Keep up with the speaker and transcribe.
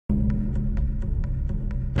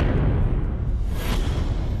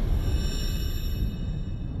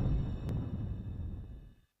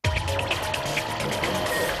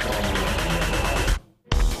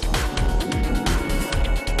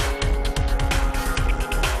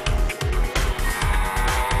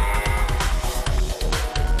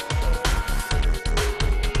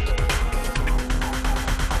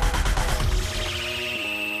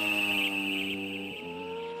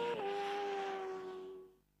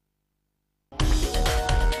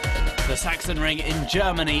The Sachenring in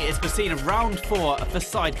Germany is the scene of round 4 of the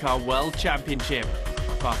Sidecar World Championship,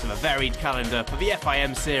 part of a varied calendar for the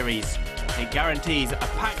FIM series. It guarantees a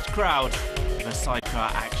packed crowd for the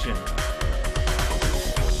sidecar action.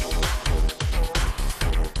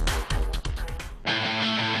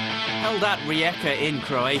 Held at Rijeka in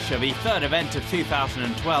Croatia, the third event of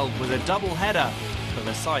 2012 was a double-header for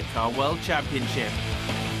the Sidecar World Championship.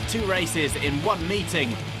 2 races in 1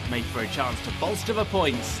 meeting made for a chance to bolster the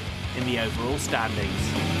points in the overall standings.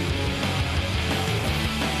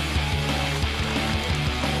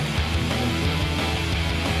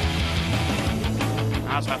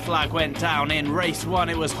 As the flag went down in race 1,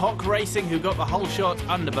 it was Hock Racing who got the whole shot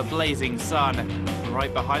under the blazing sun.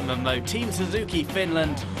 Right behind them though, Team Suzuki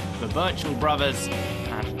Finland, the Virtual Brothers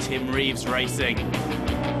and Tim Reeves Racing.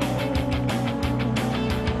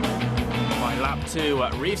 By lap 2,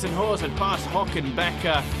 Reeves and Hawes had passed Hock and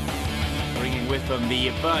Becker, bringing with them the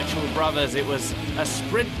Virtual Brothers. It was a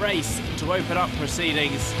sprint race to open up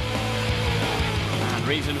proceedings. And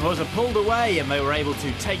Reeves and Hawes pulled away and they were able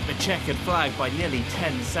to take the checkered flag by nearly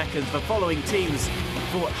 10 seconds. The following teams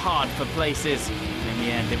fought hard for places. In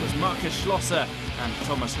the end, it was Markus Schlosser and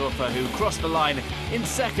Thomas Hofer who crossed the line in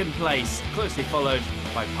 2nd place, closely followed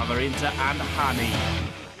by Pavarinta and Hani.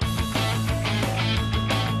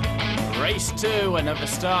 Race 2, and at the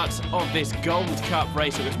start of this Gold Cup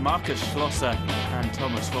race, it was Markus Schlosser and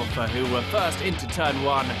Thomas Hofer who were first into turn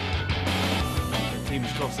 1. The Team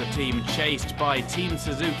Schlosser team chased by Team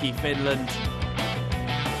Suzuki Finland.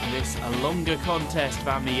 This a longer contest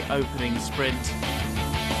than the opening sprint.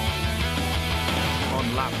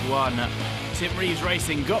 On lap 1, Tim Reeves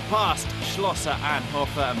Racing got past Schlosser and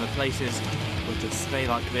Hofer, and the places were to stay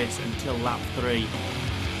like this until lap 3.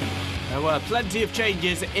 There were plenty of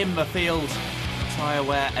changes in the field. Tyre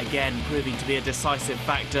wear again proving to be a decisive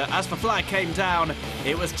factor. As the flag came down,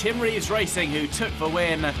 it was Tim Reeves Racing who took the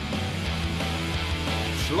win.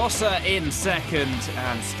 Schlosser in 2nd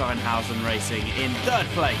and Steinhausen Racing in 3rd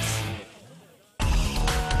place.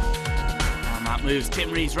 And that moves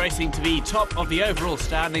Tim Reeves Racing to the top of the overall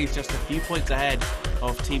standings, just a few points ahead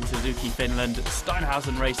of Team Suzuki Finland,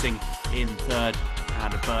 Steinhausen Racing in 3rd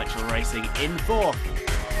and Virtual Racing in 4th.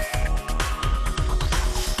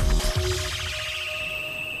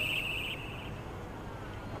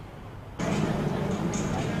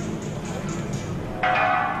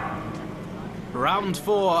 Round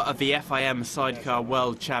 4 of the FIM Sidecar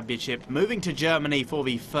World Championship, moving to Germany for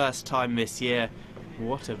the first time this year.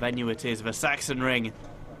 What a venue it is, the Sachenring.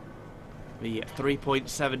 The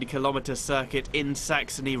 3.70-kilometre circuit in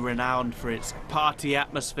Saxony, renowned for its party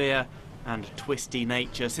atmosphere and twisty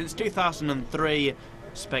nature. Since 2003,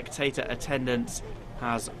 spectator attendance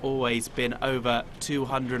has always been over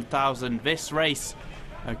 200,000. This race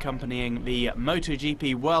accompanying the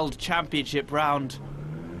MotoGP World Championship round.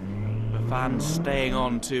 Fans staying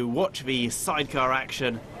on to watch the sidecar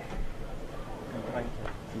action.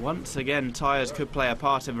 Once again, tyres could play a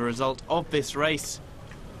part in the result of this race.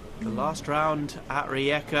 The last round at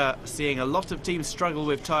Rijeka seeing a lot of teams struggle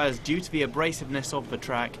with tyres due to the abrasiveness of the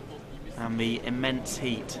track and the immense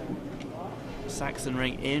heat.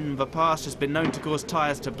 Sachenring in the past has been known to cause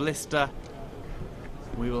tyres to blister.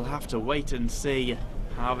 We will have to wait and see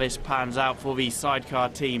how this pans out for the sidecar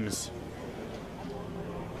teams.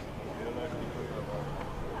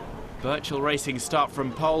 Virtual Racing start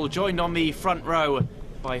from pole, joined on the front row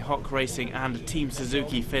by Hock Racing and Team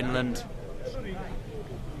Suzuki Finland.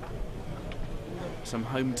 Some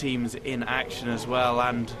home teams in action as well,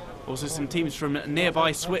 and also some teams from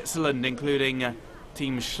nearby Switzerland, including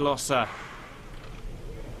Team Schlosser.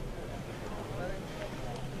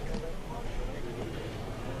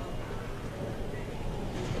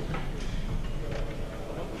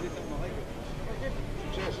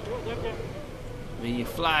 The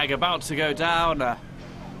flag about to go down.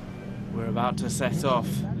 We're about to set off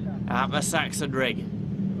at the Sachenring.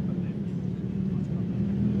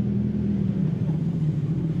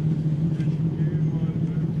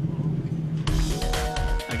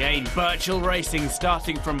 Again, Virtual Racing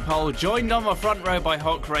starting from pole, joined on the front row by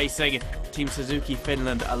Hock Racing. Team Suzuki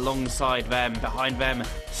Finland alongside them. Behind them,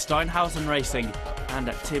 Steinhausen Racing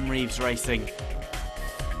and Tim Reeves Racing.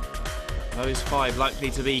 Those 5 likely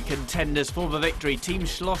to be contenders for the victory. Team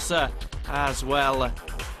Schlosser as well,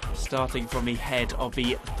 starting from the head of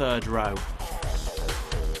the 3rd row.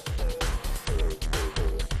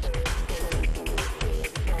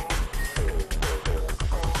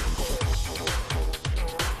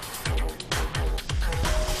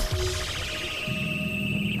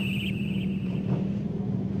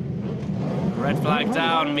 Red flag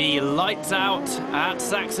down, the lights out at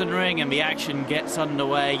Sachenring, and the action gets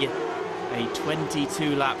underway a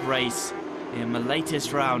 22-lap race in the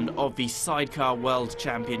latest round of the Sidecar World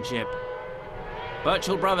Championship.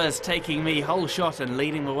 Birchall Brothers taking the whole shot and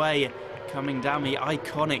leading the way, coming down the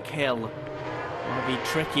iconic hill. One of the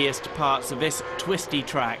trickiest parts of this twisty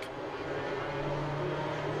track.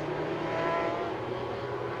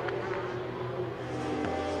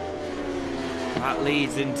 That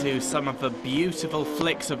leads into some of the beautiful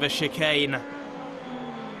flicks of the chicane.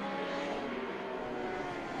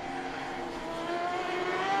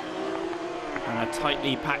 And a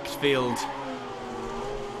tightly packed field.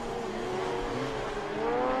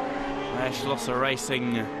 There Schlosser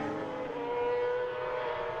Racing. A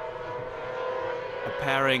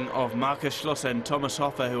pairing of Markus Schlosser and Thomas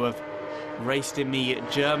Hoffer, who have raced in the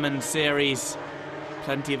German series.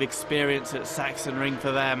 Plenty of experience at Sachsenring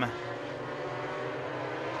for them.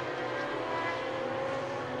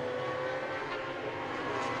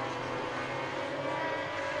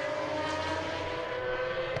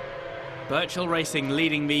 Birchall Racing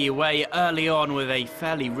leading the way early on with a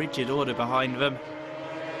fairly rigid order behind them.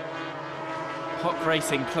 Hock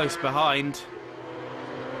Racing close behind.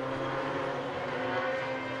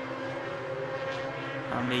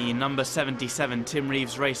 And the number 77, Tim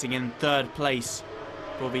Reeves Racing, in third place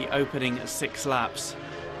for the opening 6 laps.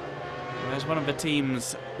 There's one of the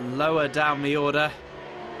teams lower down the order.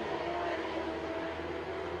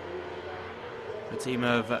 The team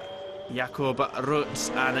of Jakob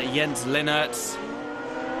Rutz and Jens Linnertz.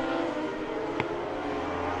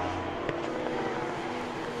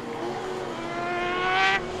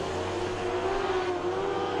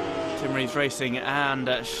 Tim Reeves Racing and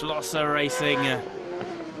Schlosser Racing.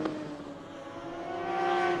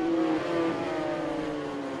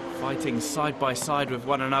 Fighting side by side with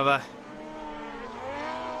one another.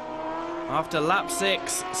 After lap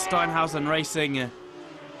 6, Steinhausen Racing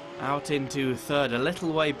out into third, a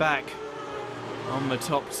little way back on the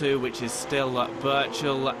top 2, which is still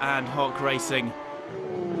Birchall and Hock Racing.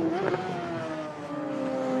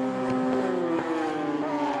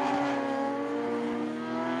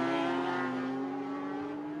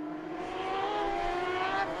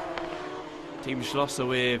 Team Schlosser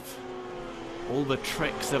with all the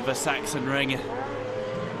tricks of the Sachsenring.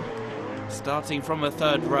 Starting from the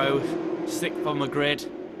third row, 6th on the grid.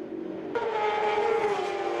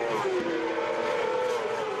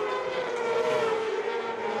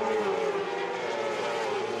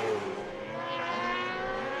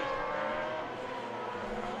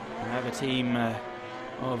 Team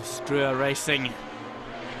of Struer Racing.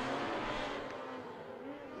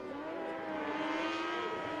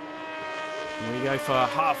 We go for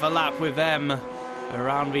half a lap with them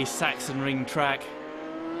around the Sachsenring track.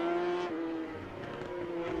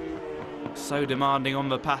 So demanding on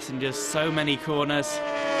the passengers, so many corners,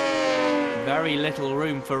 very little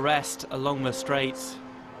room for rest along the straights,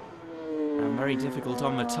 and very difficult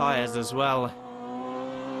on the tyres as well.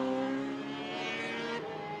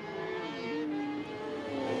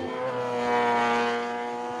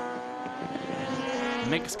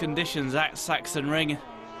 Mixed conditions at Sachsenring.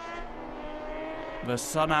 The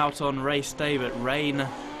sun out on race day, but rain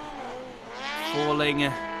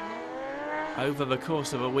falling over the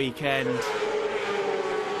course of a weekend,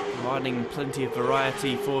 providing plenty of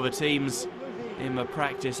variety for the teams in the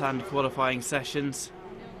practice and qualifying sessions.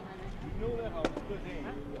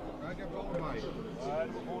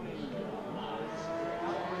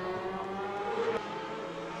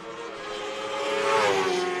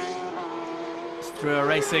 Struer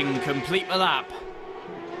Racing complete the lap.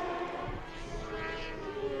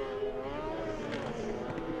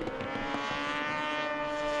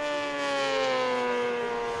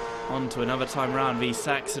 On to another time round the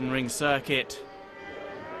Sachsenring circuit.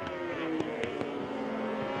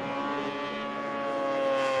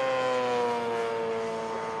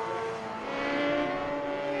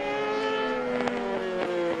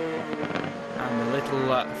 And a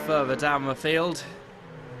little further down the field,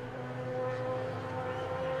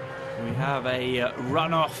 we have a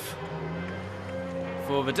runoff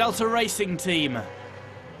for the Delta Racing team,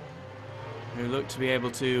 who look to be able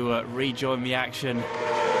to rejoin the action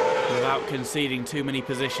without conceding too many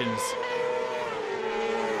positions.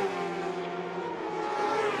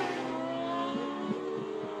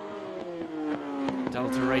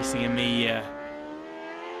 Delta Racing in the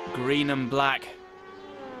green and black.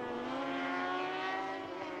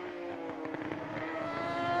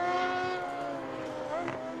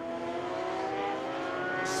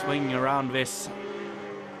 Swinging around this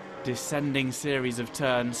descending series of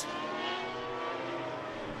turns.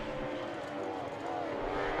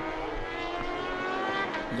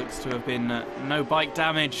 Looks to have been no bike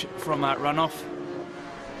damage from that runoff.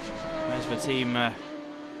 As the team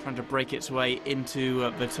trying to break its way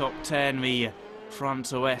into the top 10, the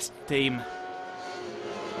France Ouest team.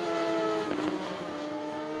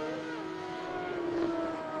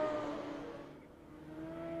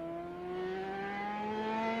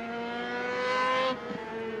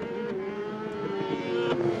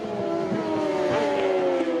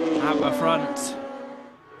 At the front,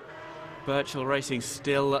 Birchall Racing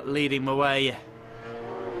still leading the way.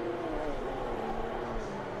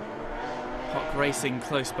 Hock Racing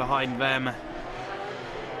close behind them.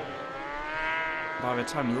 By the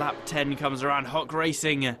time lap 10 comes around, Hock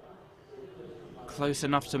Racing close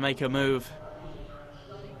enough to make a move.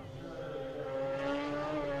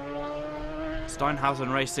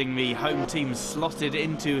 Steinhausen Racing, the home team, slotted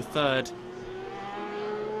into third.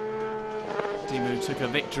 Team who took a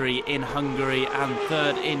victory in Hungary and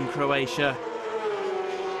third in Croatia.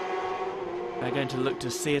 They're going to look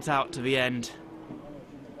to see it out to the end.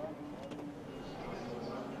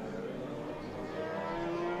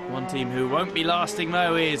 One team who won't be lasting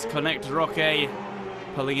though is Connect Roque,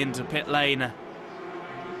 pulling into pit lane.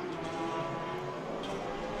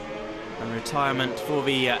 And retirement for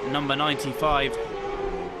the number 95.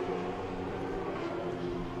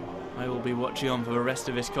 I will be watching on for the rest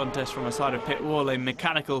of this contest from the side of pit wall, a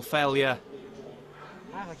mechanical failure.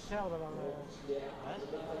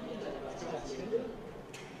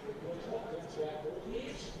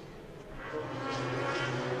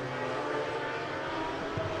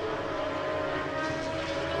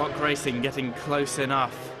 Hock Racing getting close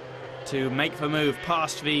enough to make the move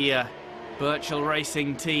past the Birchall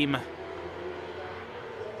Racing team.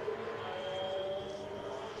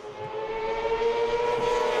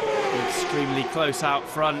 Extremely close out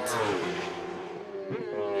front.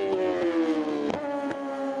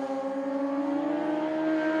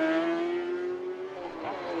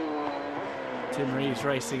 Tim Reeves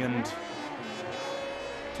Racing and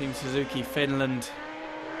Team Suzuki Finland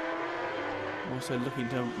also looking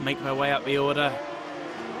to make their way up the order.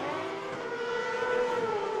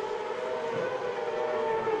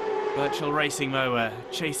 Birchall Racing though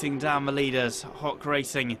chasing down the leaders. Hock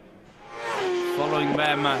Racing following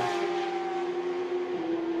them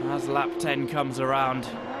as lap 10 comes around.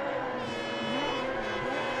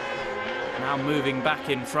 Now moving back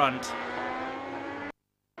in front.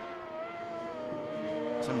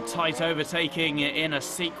 Some tight overtaking in a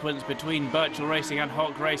sequence between Birchall Racing and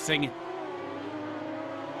Hock Racing.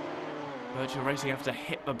 Birchall Racing have to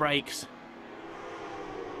hit the brakes.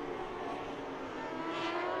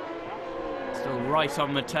 Still right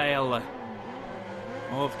on the tail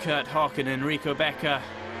of Kurt Hock and Enrico Becker.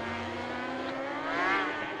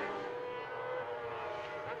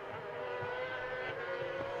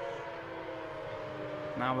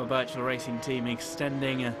 Now the Birchall Racing team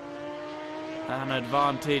extending an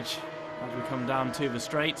advantage as we come down to the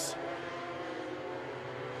straights.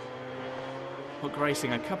 Hock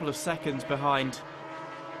Racing a couple of seconds behind.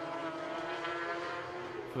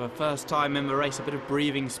 For the first time in the race, a bit of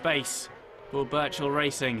breathing space for Birchall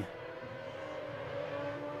Racing.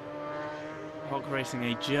 Hock Racing,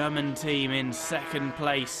 a German team, in second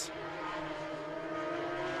place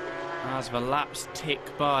as the laps tick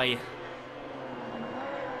by.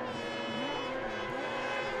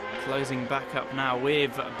 Closing back up now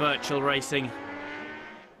with Birchall Racing.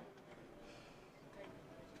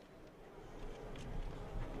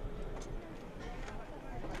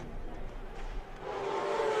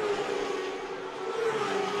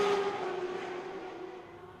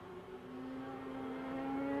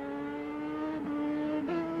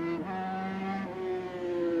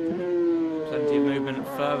 Plenty of movement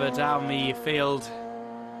further down the field.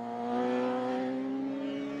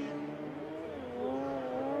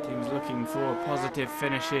 Looking for positive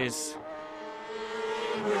finishes.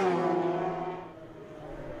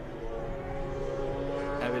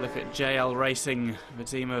 There we look at JL Racing, the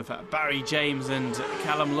team of Barry James and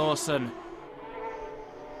Callum Lawson.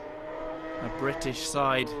 A British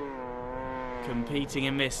side competing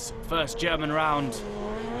in this first German round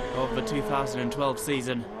of the 2012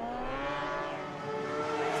 season.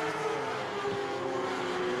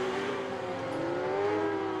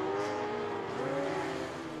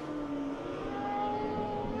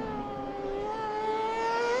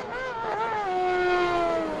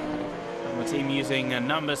 Using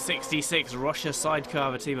number 66 Rocher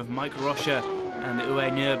Sidecar, the team of Mike Rocher and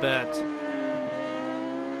Uwe Nierbert.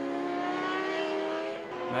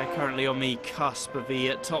 They're currently on the cusp of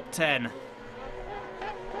the top 10.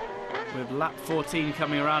 With lap 14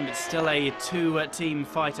 coming around, it's still a two-team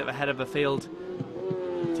fight at the head of the field.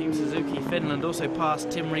 Team Suzuki Finland also passed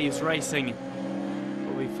Tim Reeves Racing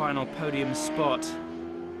for the final podium spot.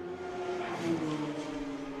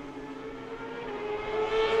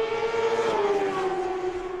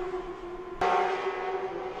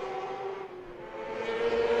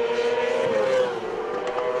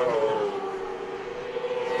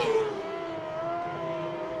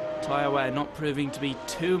 Tyre wear not proving to be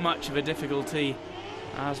too much of a difficulty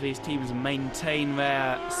as these teams maintain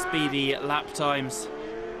their speedy lap times.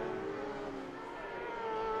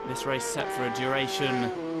 This race set for a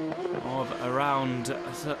duration of around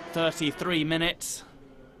 33 minutes.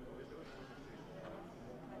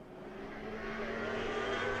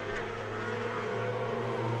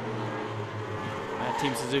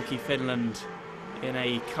 Team Suzuki Finland in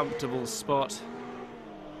a comfortable spot.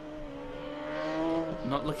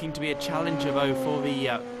 Not looking to be a challenger though for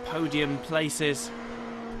the podium places.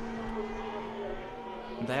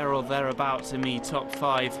 There or thereabouts in the top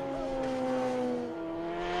 5.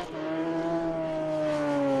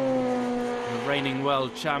 The reigning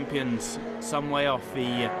world champions some way off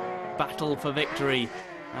the battle for victory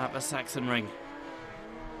at the Sachenring.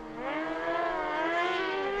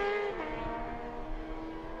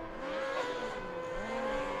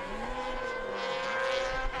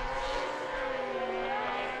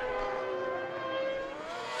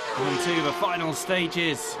 On to the final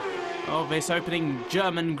stages of this opening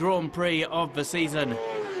German Grand Prix of the season.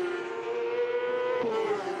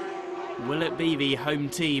 Will it be the home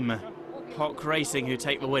team, Hock Racing, who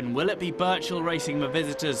take the win? Will it be Birchall Racing, the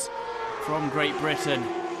visitors from Great Britain?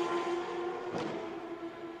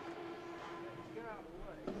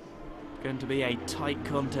 Going to be a tight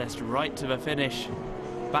contest right to the finish.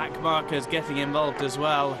 Back markers getting involved as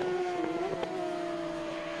well.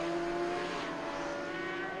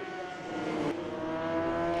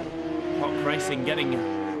 Racing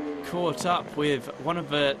getting caught up with one of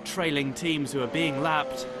the trailing teams who are being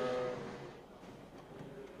lapped.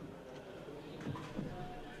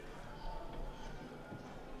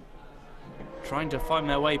 Trying to find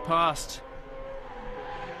their way past.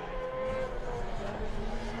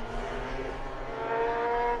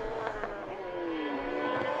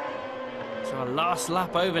 So a last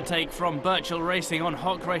lap overtake from Birchall Racing on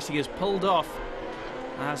Hock Racing is pulled off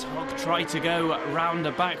as Hock tried to go round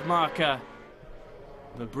a back marker.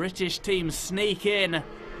 The British team sneak in,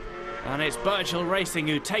 and it's Birchall Racing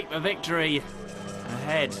who take the victory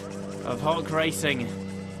ahead of Hock Racing.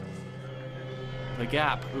 The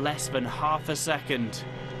gap less than half a second.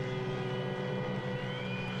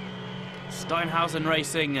 Steinhausen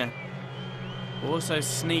Racing also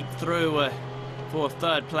sneaked through for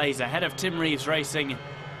third place ahead of Tim Reeves Racing,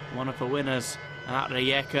 one of the winners at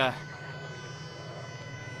Rijeka.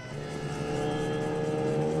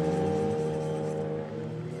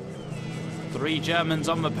 Three Germans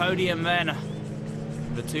on the podium then.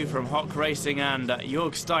 The two from Hock Racing and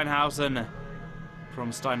Jörg Steinhausen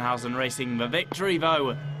from Steinhausen Racing. The victory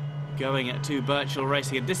though going to Birchall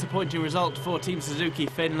Racing. A disappointing result for Team Suzuki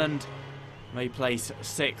Finland. They place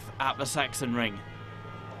 6th at the Sachsenring.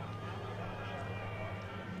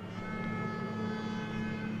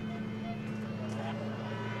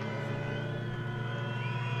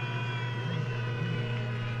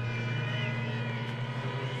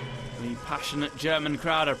 The passionate German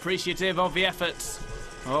crowd appreciative of the efforts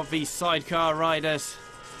of these sidecar riders.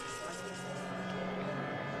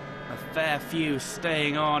 A fair few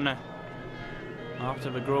staying on after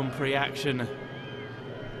the Grand Prix action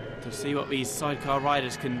to see what these sidecar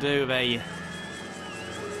riders can do. They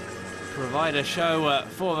provide a show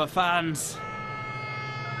for the fans.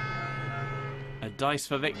 A dice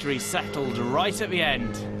for victory settled right at the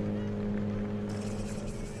end.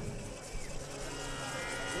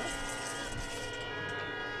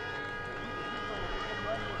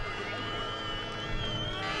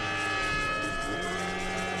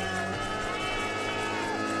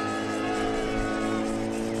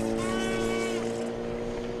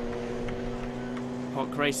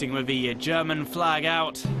 Hock Racing with the German flag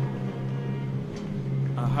out.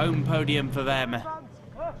 A home podium for them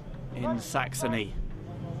in Saxony.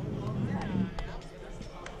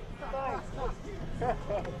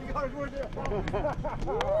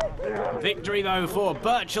 Victory though for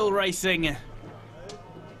Birchall Racing.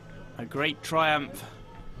 A great triumph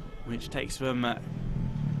which takes them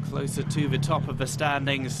closer to the top of the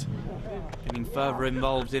standings, getting further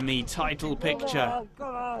involved in the title picture.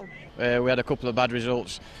 We had a couple of bad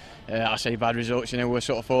results. I say bad results, you know, we're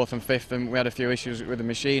sort of 4th and 5th, and we had a few issues with the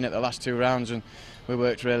machine at the last 2 rounds, and we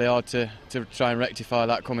worked really hard to try and rectify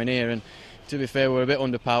that coming here. And to be fair, we're a bit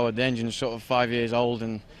underpowered. The engine's sort of 5 years old,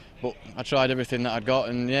 but I tried everything that I'd got,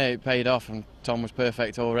 and yeah, it paid off. And Tom was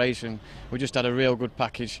perfect all race, and we just had a real good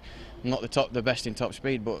package. not the best in top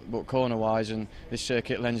speed, but corner wise, and this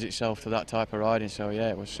circuit lends itself to that type of riding. So yeah,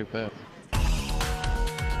 it was superb.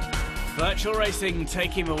 Virtual Racing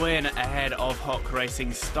taking the win ahead of Hock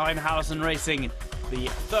Racing. Steinhausen Racing, the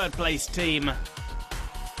third place team.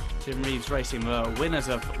 Tim Reeves Racing were winners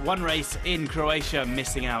of one race in Croatia,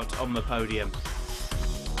 missing out on the podium.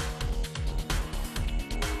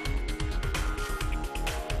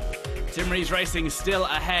 Tim Reeves Racing still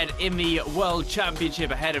ahead in the World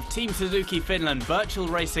Championship, ahead of Team Suzuki Finland. Virtual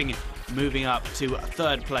Racing moving up to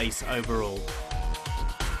third place overall.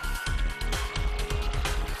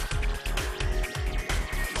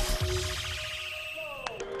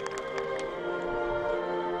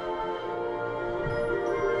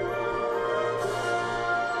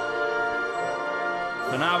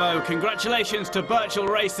 For now though, congratulations to Virtual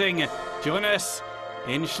Racing. Join us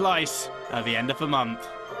in Schleiss at the end of the month.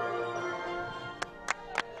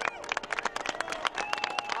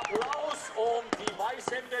 Applaus die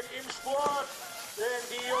Weißhemden im Sport, denn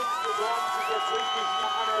die Jungs besorgen sich jetzt richtig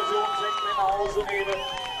nach Aversionssegment nach Hause nehmen,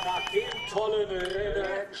 nach dem tollen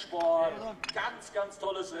Rennsport. Ganz, ganz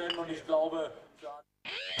tolles Rennen und ich glaube...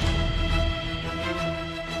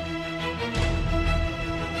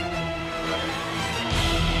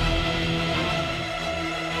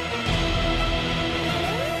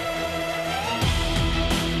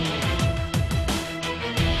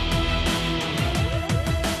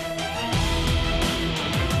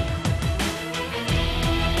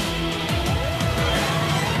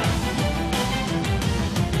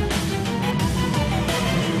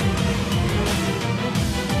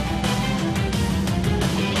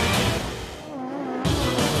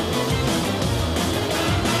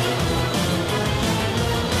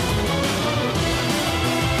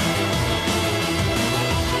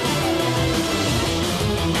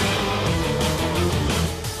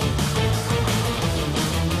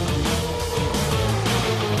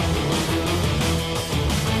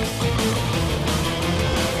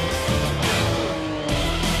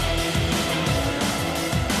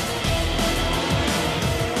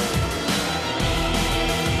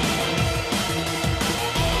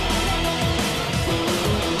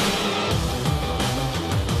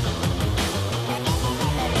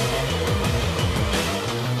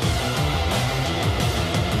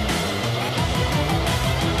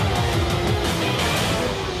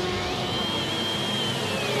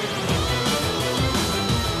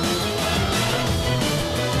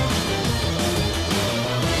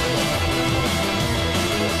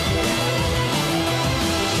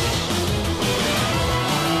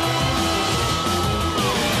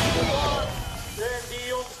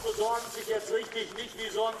 Sich jetzt richtig, nicht wie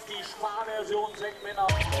sonst die Sparversion Segment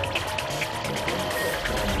ab.